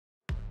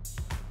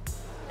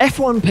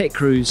F1 pit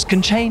crews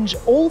can change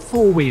all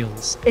four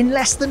wheels in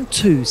less than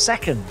 2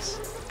 seconds.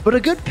 But a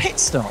good pit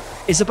stop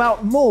is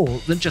about more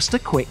than just a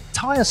quick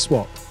tyre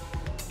swap,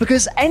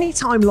 because any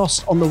time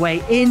lost on the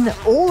way in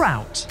or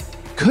out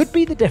could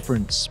be the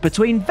difference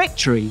between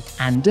victory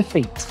and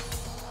defeat.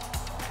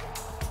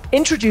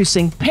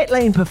 Introducing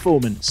Pitlane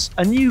Performance,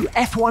 a new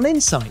F1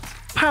 insight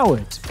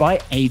powered by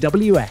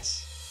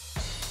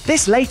AWS.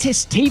 This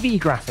latest TV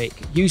graphic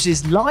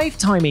uses live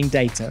timing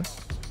data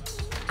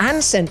and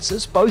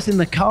sensors both in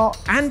the car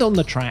and on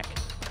the track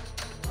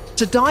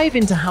to dive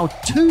into how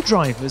 2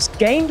 drivers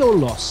gained or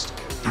lost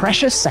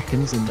precious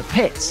seconds in the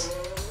pits.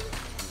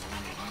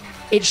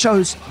 It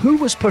shows who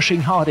was pushing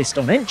hardest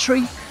on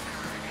entry,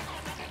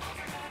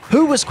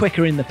 who was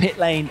quicker in the pit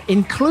lane,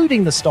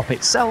 including the stop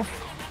itself,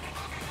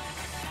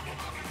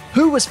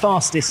 who was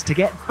fastest to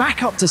get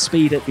back up to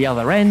speed at the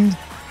other end,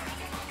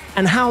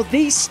 and how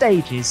these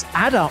stages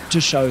add up to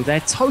show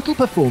their total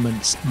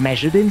performance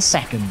measured in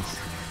seconds.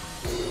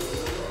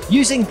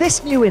 Using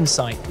this new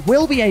insight,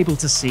 we'll be able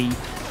to see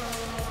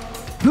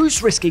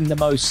who's risking the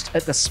most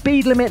at the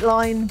speed limit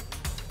line,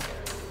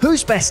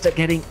 who's best at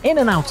getting in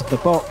and out of the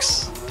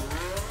box,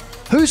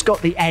 who's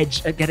got the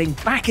edge at getting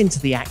back into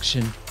the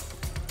action,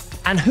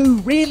 and who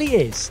really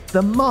is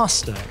the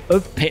master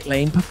of pit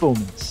lane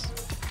performance.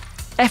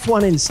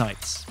 F1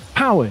 Insights,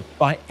 powered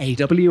by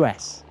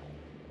AWS.